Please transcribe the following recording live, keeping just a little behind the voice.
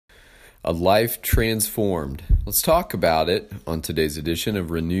A life transformed. Let's talk about it on today's edition of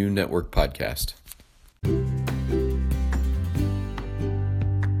Renew Network Podcast.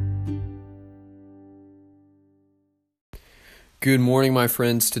 Good morning, my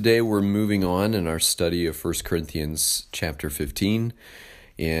friends. Today we're moving on in our study of 1 Corinthians chapter 15.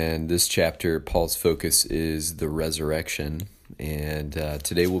 And this chapter, Paul's focus is the resurrection. And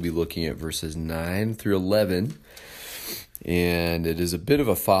today we'll be looking at verses 9 through 11. And it is a bit of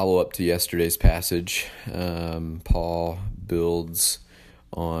a follow-up to yesterday's passage. Paul builds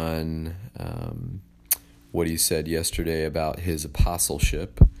on what he said yesterday about his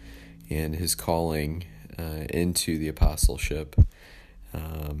apostleship and his calling into the apostleship,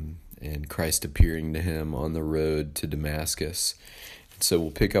 and Christ appearing to him on the road to Damascus. And so we'll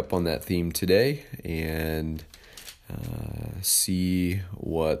pick up on that theme today and see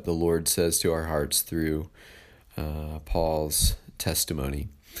what the Lord says to our hearts through Paul's testimony.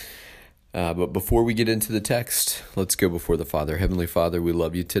 But before we get into the text, let's go before the Father. Heavenly Father, we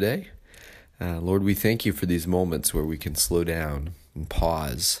love you today. Lord, we thank you for these moments where we can slow down and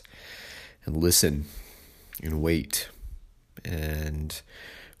pause and listen and wait. And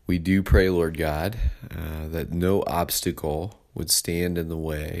we do pray, Lord God, that no obstacle would stand in the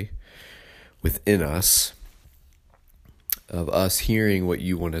way within us of us hearing what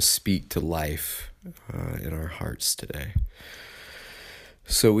you want to speak to life in our hearts today.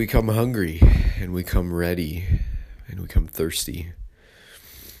 So we come hungry, and we come ready, and we come thirsty.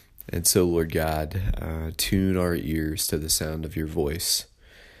 And so, Lord God, tune our ears to the sound of your voice.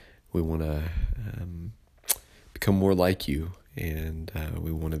 We want to become more like you, and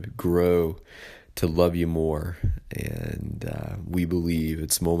we want to grow to love you more. And we believe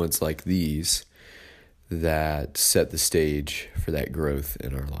it's moments like these that set the stage for that growth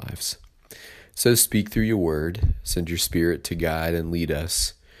in our lives. So speak through your word, send your Spirit to guide and lead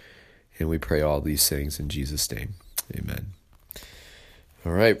us, and we pray all these things in Jesus' name. Amen.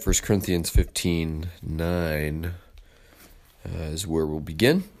 All right, 1 Corinthians 15:9 is where we'll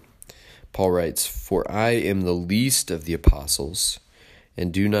begin. Paul writes, "For I am the least of the apostles,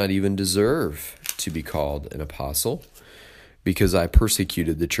 and do not even deserve to be called an apostle, because I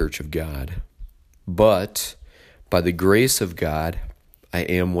persecuted the church of God. But by the grace of God, I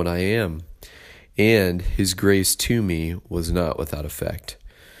am what I am. And his grace to me was not without effect.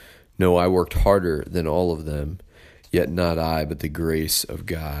 No, I worked harder than all of them, yet not I, but the grace of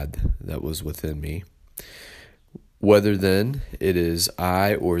God that was within me. Whether then it is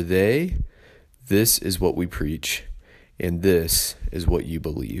I or they, this is what we preach, and this is what you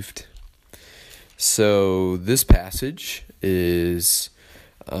believed." So this passage is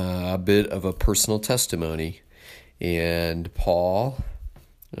a bit of a personal testimony, and Paul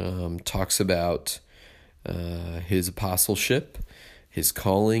talks about his apostleship, his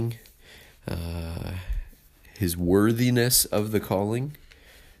calling, his worthiness of the calling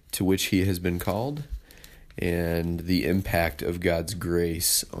to which he has been called, and the impact of God's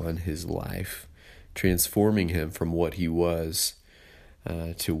grace on his life, transforming him from what he was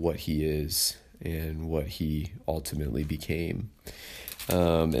to what he is and what he ultimately became.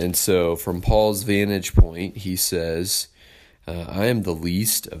 And so from Paul's vantage point, he says, I am the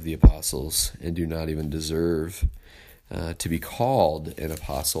least of the apostles and do not even deserve to be called an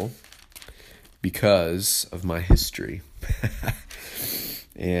apostle because of my history.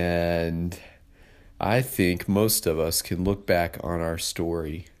 And I think most of us can look back on our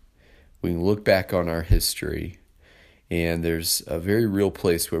story. We can look back on our history, and there's a very real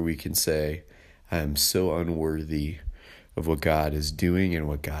place where we can say, I am so unworthy of what God is doing and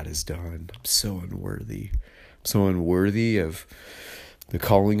what God has done. I'm so unworthy. I'm so unworthy of the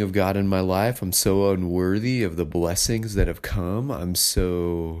calling of God in my life. I'm so unworthy of the blessings that have come. I'm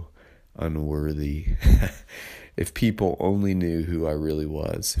so unworthy. If people only knew who I really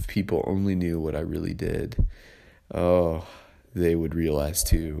was, if people only knew what I really did, they would realize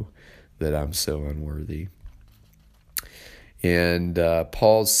too that I'm so unworthy. And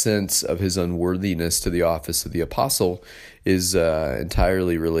Paul's sense of his unworthiness to the office of the apostle is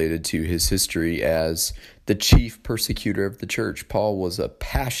entirely related to his history as the chief persecutor of the church. Paul was a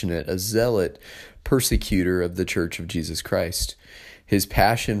passionate, a zealot persecutor of the church of Jesus Christ. His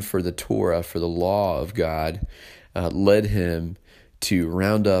passion for the Torah, for the law of God, led him to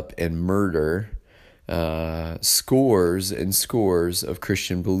round up and murder scores and scores of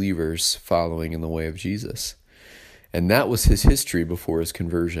Christian believers following in the way of Jesus. And that was his history before his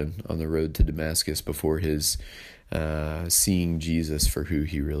conversion on the road to Damascus, before his seeing Jesus for who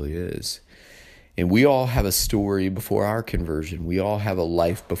he really is. And we all have a story before our conversion. We all have a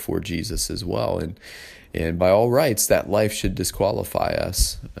life before Jesus as well. And by all rights, that life should disqualify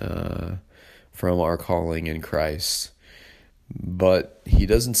us from our calling in Christ. But he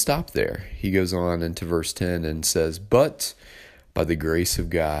doesn't stop there. He goes on into verse 10 and says, "But by the grace of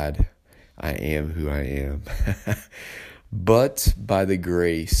God, I am who I am." But by the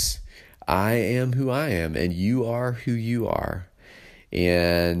grace, I am who I am, and you are who you are.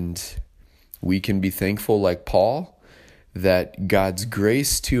 And we can be thankful, like Paul, that God's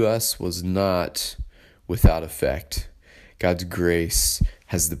grace to us was not without effect. God's grace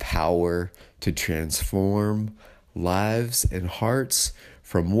has the power to transform lives and hearts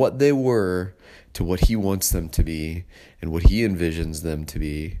from what they were to what he wants them to be and what he envisions them to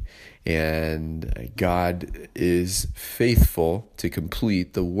be. And God is faithful to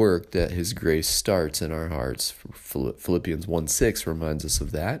complete the work that his grace starts in our hearts. Philippians 1:6 reminds us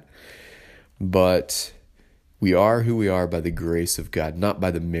of that. But we are who we are by the grace of God, not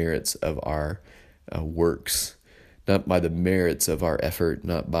by the merits of our works, not by the merits of our effort,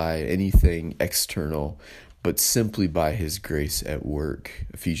 not by anything external, but simply by his grace at work.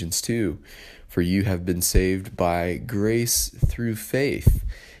 Ephesians 2, "For you have been saved by grace through faith,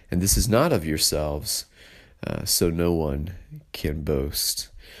 and this is not of yourselves, so no one can boast."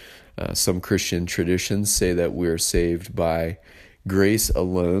 Some Christian traditions say that we're saved by grace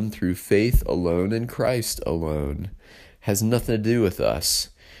alone, through faith alone, in Christ alone. Has nothing to do with us.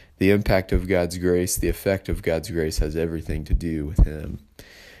 The impact of God's grace, the effect of God's grace has everything to do with him.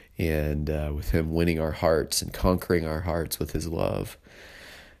 And with him winning our hearts and conquering our hearts with his love.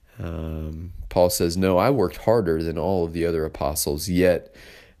 Paul says, "No, I worked harder than all of the other apostles, yet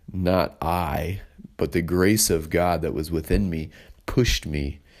not I, but the grace of God that was within me pushed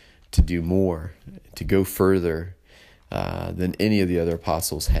me to do more, to go further than any of the other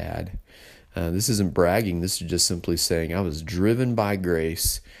apostles had." This isn't bragging. This is just simply saying I was driven by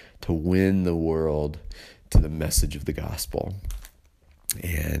grace to win the world to the message of the gospel.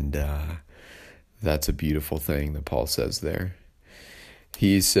 And that's a beautiful thing that Paul says there.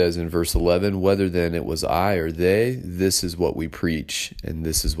 He says in verse 11, "Whether then it was I or they, this is what we preach, and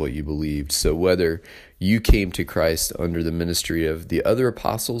this is what you believed." So whether you came to Christ under the ministry of the other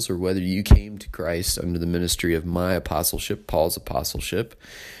apostles, or whether you came to Christ under the ministry of my apostleship, Paul's apostleship,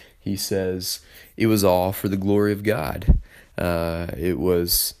 he says it was all for the glory of God. It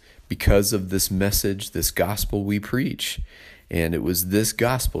was because of this message, this gospel we preach. And it was this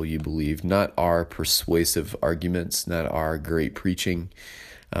gospel you believed, not our persuasive arguments, not our great preaching.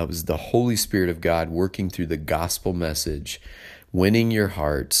 It was the Holy Spirit of God working through the gospel message, winning your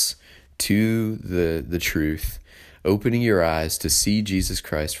hearts to the truth, opening your eyes to see Jesus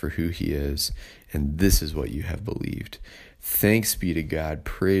Christ for who he is. And this is what you have believed. Thanks be to God.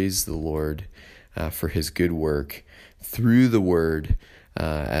 Praise the Lord for his good work through the word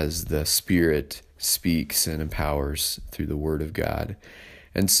as the Spirit speaks and empowers through the word of God.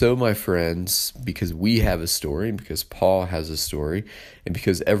 And so, my friends, because we have a story, and because Paul has a story, and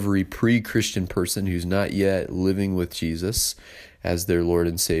because every pre-Christian person who's not yet living with Jesus as their Lord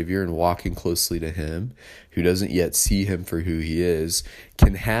and Savior and walking closely to him, who doesn't yet see him for who he is,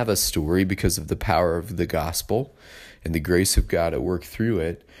 can have a story because of the power of the gospel and the grace of God at work through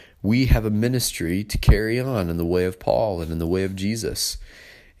it, we have a ministry to carry on in the way of Paul and in the way of Jesus.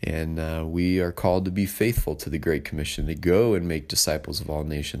 And we are called to be faithful to the Great Commission, to go and make disciples of all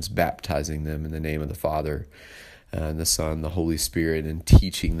nations, baptizing them in the name of the Father, and the Son, the Holy Spirit, and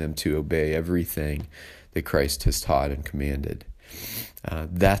teaching them to obey everything that Christ has taught and commanded.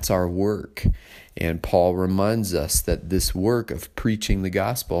 That's our work. And Paul reminds us that this work of preaching the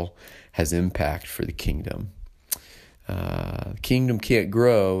gospel has impact for the kingdom. The kingdom can't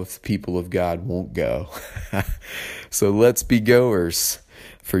grow if the people of God won't go. So let's be goers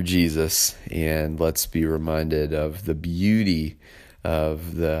for Jesus, and let's be reminded of the beauty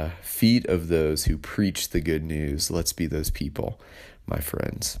of the feet of those who preach the good news. Let's be those people, my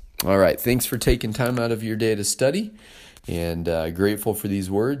friends. All right, thanks for taking time out of your day to study, and grateful for these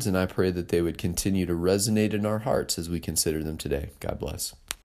words, and I pray that they would continue to resonate in our hearts as we consider them today. God bless.